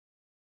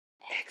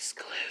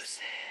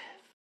Exclusive.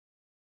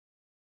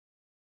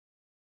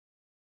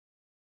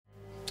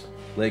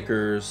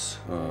 Lakers,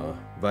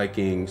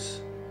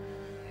 Vikings,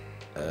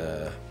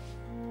 I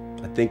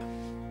think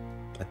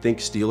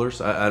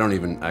Steelers. I don't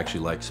even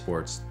actually like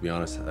sports, to be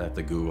honest. I have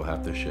to Google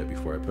half this shit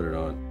before I put it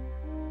on.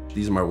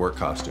 These are my work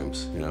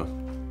costumes, you know?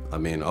 I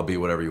mean, I'll be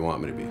whatever you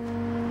want me to be.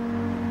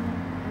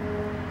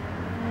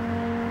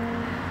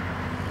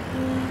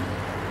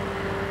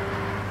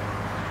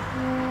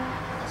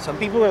 Some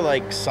people are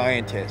like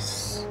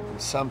scientists.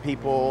 Some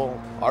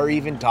people are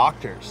even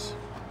doctors,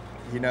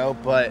 you know,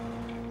 but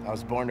I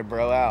was born to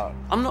bro out.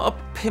 I'm not a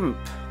pimp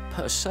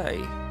per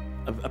se.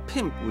 A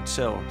pimp would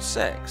sell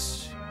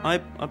sex. I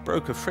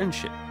broke a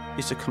friendship.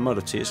 It's a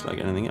commodity, it's like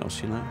anything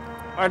else, you know?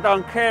 I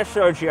don't care,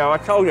 Sergio, I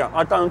told you.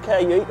 I don't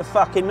care, you eat the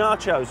fucking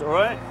nachos, all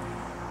right?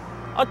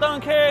 I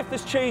don't care if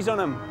there's cheese on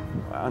them.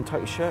 Untuck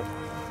your shirt.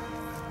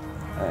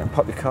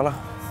 Pop your collar.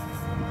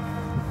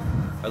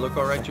 I look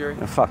all right, Jerry?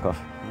 Now, fuck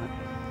off.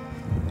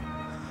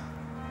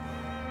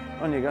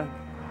 On you go.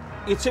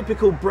 Your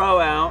typical bro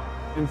out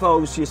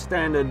involves your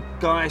standard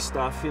guy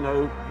stuff, you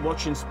know,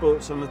 watching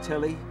sports on the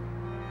telly,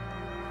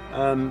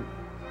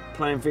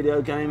 playing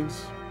video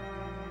games,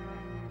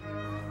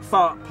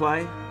 fart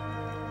play,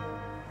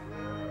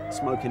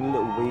 smoking a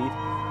little weed.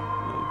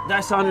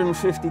 That's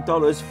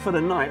 $150 for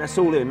the night, that's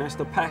all in, that's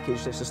the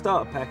package, that's the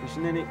starter package,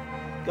 and then it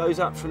goes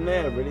up from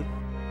there, really.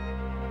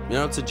 You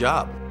know, it's a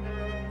job.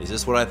 Is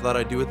this what I thought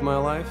I'd do with my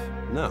life?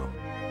 No.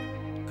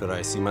 Could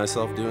I see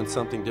myself doing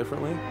something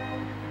differently?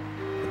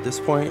 At this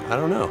point, I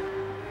don't know.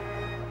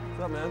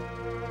 What's up, man?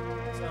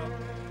 What's up? What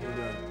are you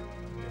doing?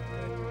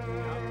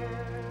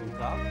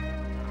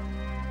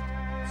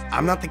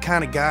 I'm not the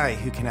kind of guy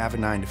who can have a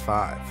 9 to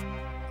 5.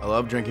 I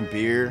love drinking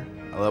beer.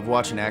 I love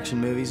watching action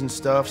movies and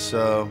stuff,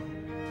 so,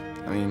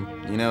 I mean,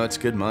 you know, it's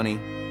good money.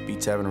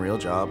 Beats having a real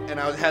job.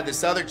 And I had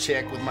this other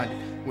chick with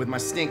my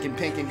stinking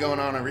pinking going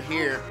on over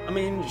here. I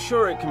mean,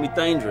 sure, it can be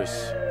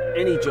dangerous.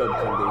 Any job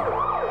can be.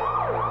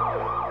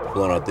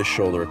 Blown out this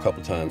shoulder a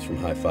couple times from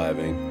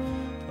high-fiving.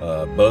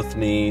 Both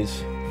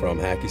knees from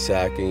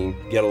hacky-sacking.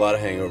 Get a lot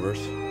of hangovers.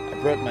 I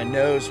broke my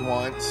nose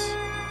once.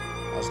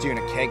 I was doing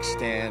a keg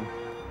stand,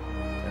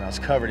 and I was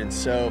covered in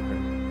soap,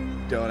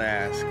 and don't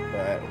ask,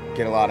 but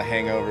get a lot of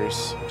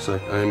hangovers. Looks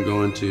like I am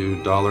going to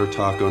Dollar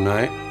Taco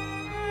Night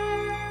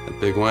at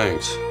Big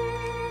Wang's.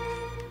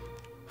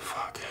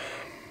 Fuck.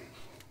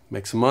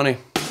 Make some money.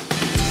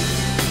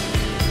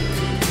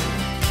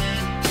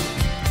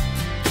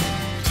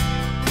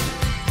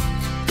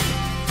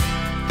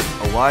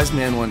 A wise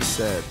man once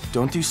said,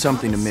 don't do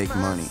something to make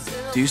money.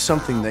 Do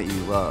something that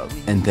you love,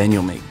 and then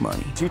you'll make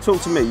money. You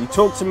talk to me, He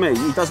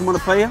doesn't want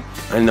to pay you?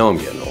 I know I'm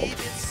getting old.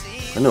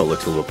 I know it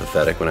looks a little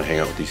pathetic when I hang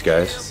out with these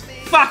guys.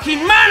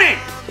 Fucking money!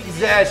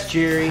 That's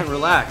Jerry.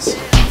 Relax.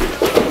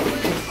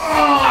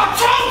 I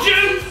told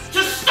you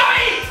to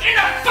stay in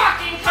the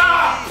fucking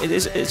car!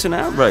 It's an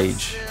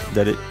outrage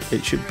that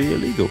it should be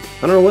illegal.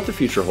 I don't know what the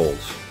future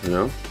holds, you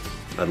know?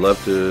 I'd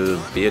love to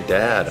be a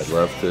dad. I'd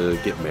love to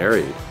get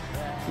married.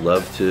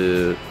 Love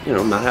to, you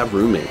know, not have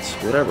roommates,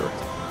 whatever.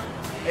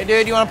 Hey,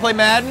 dude, you want to play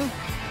Madden?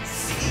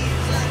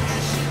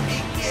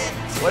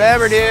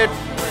 Whatever, dude.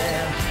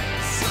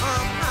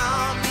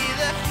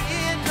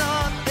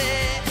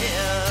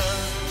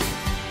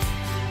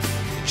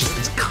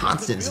 It's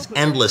constant, it's this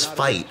endless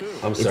fight.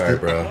 I'm sorry,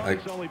 bro. I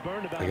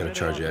gotta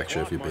charge you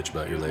extra if you bitch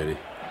about your lady.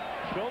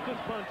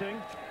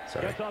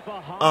 Sorry.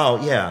 Oh,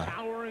 yeah.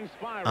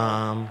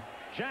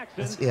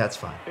 Yeah, it's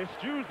fine.